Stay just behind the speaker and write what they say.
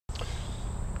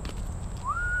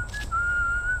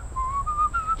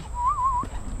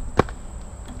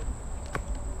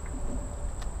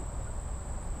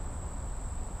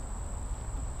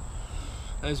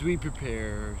as we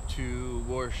prepare to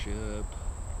worship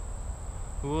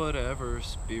whatever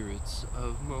spirits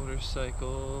of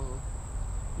motorcycle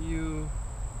you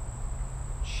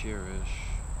cherish.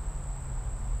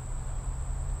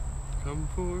 Come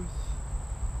forth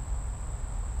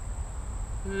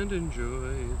and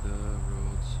enjoy the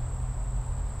roads.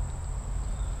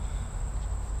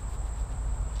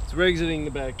 So we're exiting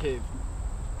the Bat Cave.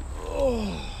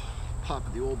 Oh, pop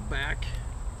of the old back.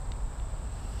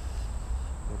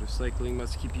 Motorcycling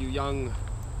must keep you young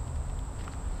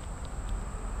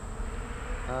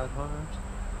at heart.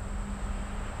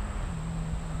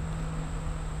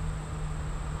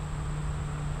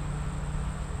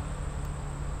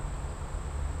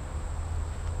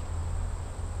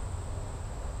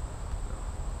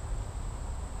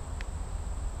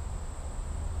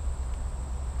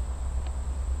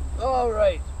 All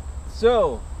right,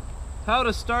 so how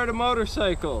to start a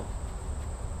motorcycle.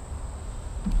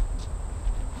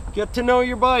 Get to know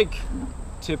your bike.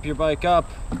 Tip your bike up,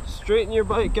 straighten your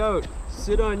bike out,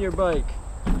 sit on your bike,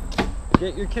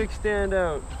 get your kickstand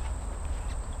out,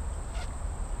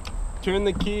 turn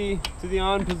the key to the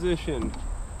on position,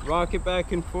 rock it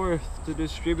back and forth to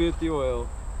distribute the oil,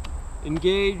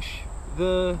 engage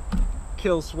the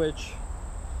kill switch,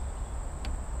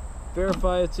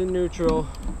 verify it's in neutral,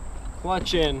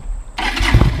 clutch in,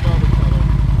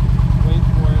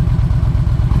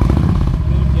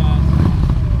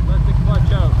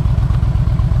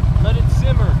 let it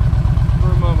simmer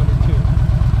for a moment or two.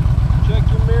 Check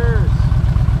your mirrors.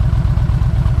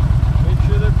 Make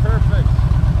sure they're perfect.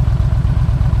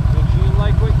 Make sure you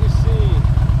like what you see.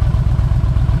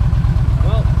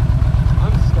 Well,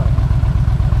 I'm stuck.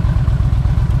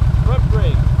 Front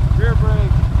brake, rear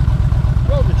brake,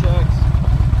 shoulder checks.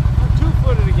 I'm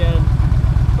two-footed again.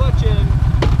 Clutch in,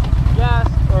 gas,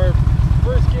 or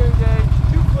first gear engaged,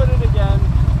 two-footed again.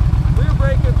 Rear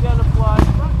brake again applied,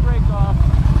 front brake off.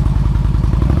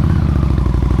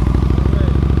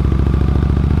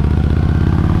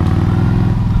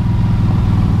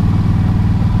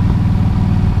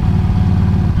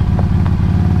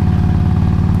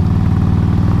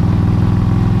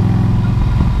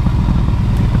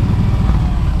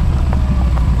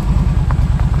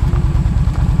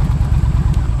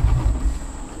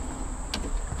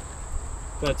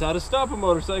 That's how to stop a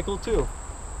motorcycle too.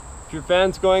 If your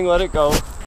fan's going, let it go.